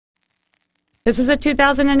This is a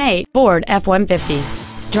 2008 Ford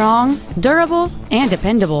F-150. Strong, durable, and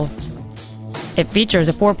dependable. It features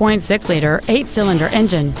a 4.6-liter, 8-cylinder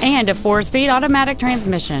engine and a 4-speed automatic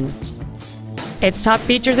transmission. Its top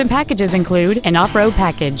features and packages include an off-road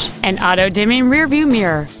package, an auto-dimming rear-view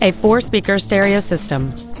mirror, a 4-speaker stereo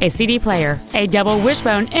system, a CD player, a double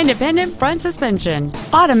wishbone independent front suspension,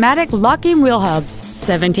 automatic locking wheel hubs,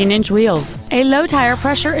 17-inch wheels, a low tire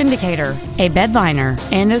pressure indicator, a bed liner,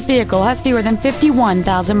 and this vehicle has fewer than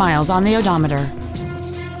 51,000 miles on the odometer.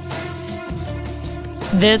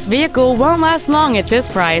 This vehicle won't last long at this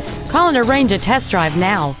price. Call and arrange a test drive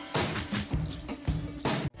now.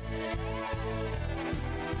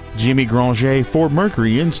 Jimmy Granger Ford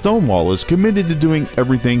Mercury in Stonewall is committed to doing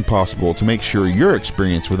everything possible to make sure your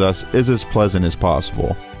experience with us is as pleasant as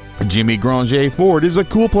possible. Jimmy Granger Ford is a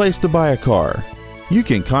cool place to buy a car. You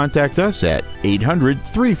can contact us at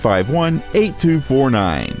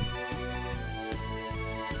 800-351-8249.